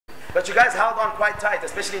But you guys held on quite tight,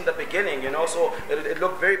 especially in the beginning, you know, so it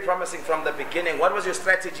looked very promising from the beginning. What was your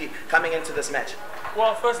strategy coming into this match?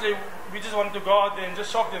 Well, firstly, we just wanted to go out there and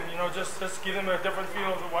just shock them, you know, just give them a different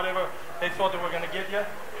feel of whatever they thought they were going to get here.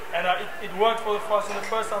 And it worked for us in the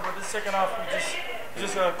first half, but the second half we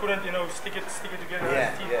just couldn't, you know, stick it together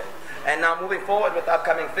as a team. Yeah. And now moving forward with the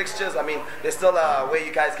upcoming fixtures, I mean, there's still a way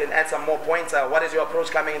you guys can add some more points. What is your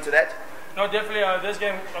approach coming into that? No, definitely this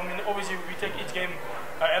game, I mean, obviously we take each game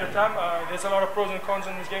at a time. There's a lot of pros and cons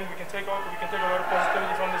in this game. We can take a lot of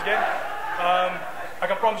positivity from this game. I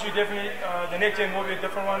can promise you definitely the next game will be a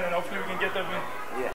different one, and hopefully we can get that win. Yeah.